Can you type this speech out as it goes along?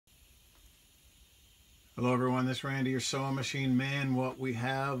Hello everyone, this is Randy, your sewing machine man. What we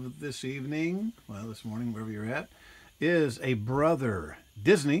have this evening, well this morning, wherever you're at, is a Brother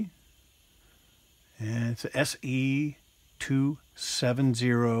Disney, and it's a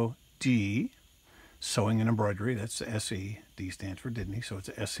SE270D, sewing and embroidery. That's the SE, D stands for Disney, so it's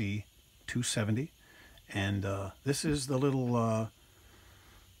a SE270. And this is the little,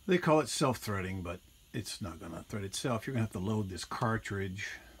 they call it self-threading, but it's not going to thread itself. You're going to have to load this cartridge,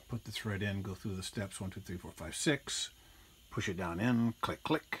 put the thread in, go through the steps 1, 2, 3, 4, 5, 6, push it down in, click,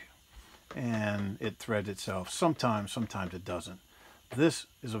 click, and it threads itself. Sometimes it doesn't. This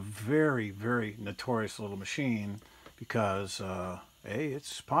is a very, very notorious little machine because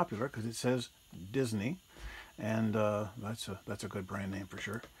it's popular because it says Disney, and that's a good brand name for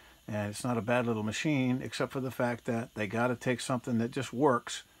sure. And it's not a bad little machine, except for the fact that they got to take something that just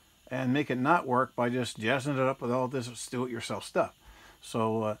works and make it not work by just jazzing it up with all this do-it-yourself stuff.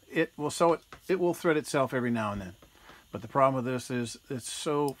 So it will thread itself every now and then. But the problem with this is it's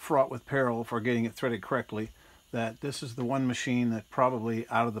so fraught with peril for getting it threaded correctly that this is the one machine that probably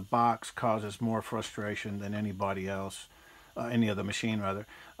out of the box causes more frustration than anybody else, any other machine rather.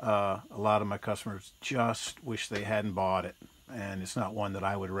 A lot of my customers just wish they hadn't bought it, and it's not one that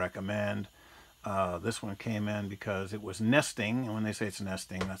I would recommend. This one came in because it was nesting, and when they say it's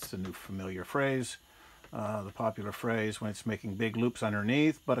nesting, that's the new familiar phrase. The popular phrase when it's making big loops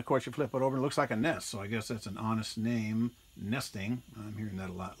underneath, but of course you flip it over and it looks like a nest, so I guess that's an honest name, nesting. I'm hearing that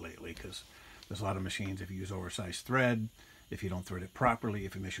a lot lately because there's a lot of machines, if you use oversized thread, if you don't thread it properly,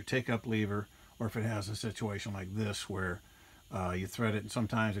 if you miss your take-up lever, or if it has a situation like this where you thread it and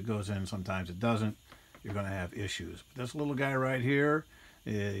sometimes it goes in, sometimes it doesn't, you're going to have issues. But this little guy right here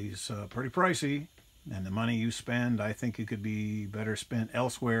is pretty pricey. And the money you spend, I think it could be better spent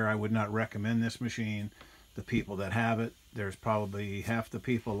elsewhere. I would not recommend this machine. The people that have it, there's probably half the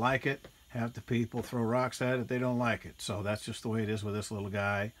people like it, half the people throw rocks at it, they don't like it. So that's just the way it is with this little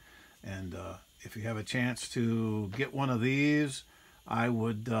guy. And if you have a chance to get one of these, I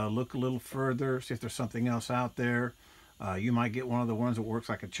would look a little further, see if there's something else out there. You might get one of the ones that works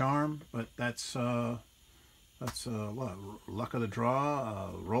like a charm, but that's what, luck of the draw,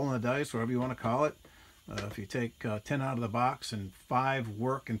 rolling the dice, whatever you want to call it. If you take 10 out of the box and 5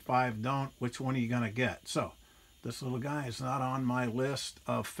 work and 5 don't, which one are you going to get? So this little guy is not on my list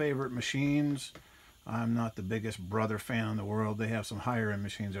of favorite machines. I'm not the biggest Brother fan in the world. They have some higher end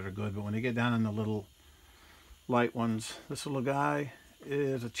machines that are good, but when they get down in the little light ones, this little guy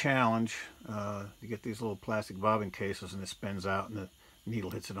is a challenge. You get these little plastic bobbin cases and it spins out and the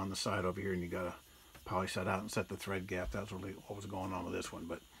needle hits it on the side over here and you got to polish that out and set the thread gap. That's really what was going on with this one,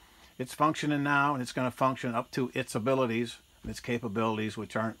 but it's functioning now, and it's going to function up to its abilities and its capabilities,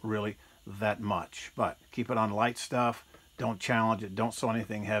 which aren't really that much. But keep it on light stuff, don't challenge it, don't sew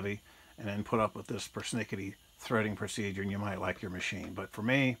anything heavy, and then put up with this persnickety threading procedure and you might like your machine. But for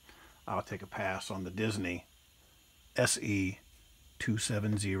me, I'll take a pass on the Disney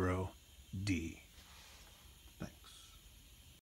SE270D.